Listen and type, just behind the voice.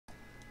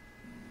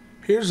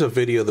Here's a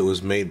video that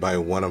was made by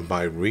one of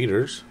my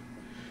readers.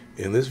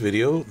 In this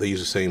video, they use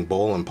the same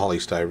bowl and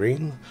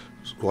polystyrene.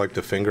 Swipe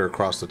the finger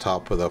across the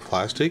top of the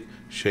plastic,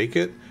 shake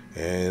it,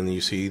 and you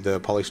see the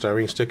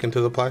polystyrene stick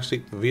into the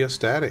plastic via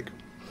static.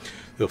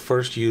 They'll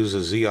first use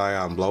a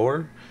Zeeion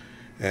Blower,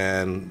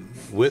 and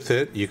with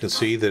it you can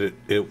see that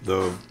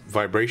the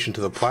vibration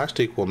to the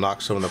plastic will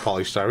knock some of the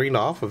polystyrene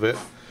off of it,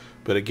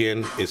 but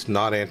again, it's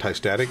not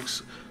anti-static,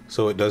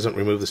 so it doesn't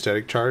remove the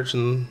static charge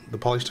and the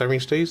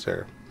polystyrene stays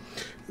there.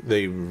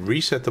 They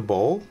reset the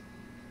bowl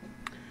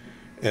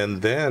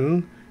and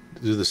then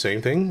do the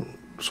same thing.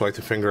 Swipe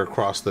the finger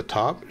across the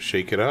top,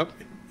 shake it up,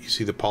 you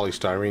see the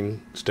polystyrene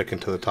sticking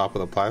to the top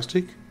of the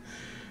plastic,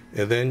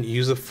 and then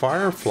use a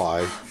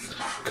firefly,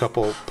 a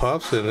couple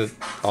puffs, and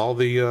all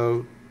the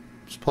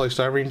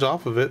polystyrene's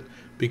off of it,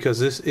 because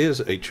this is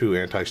a true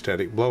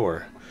anti-static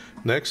blower.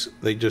 Next,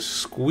 they just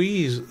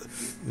squeeze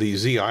the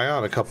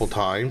Zeeion a couple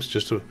times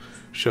just to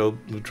show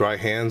the dry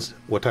hands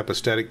what type of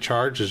static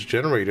charge is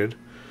generated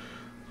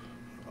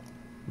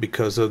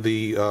because of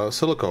the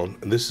silicone.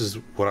 And this is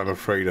what I'm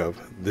afraid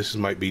of. This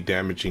might be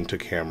damaging to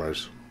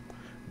cameras,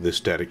 this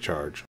static charge.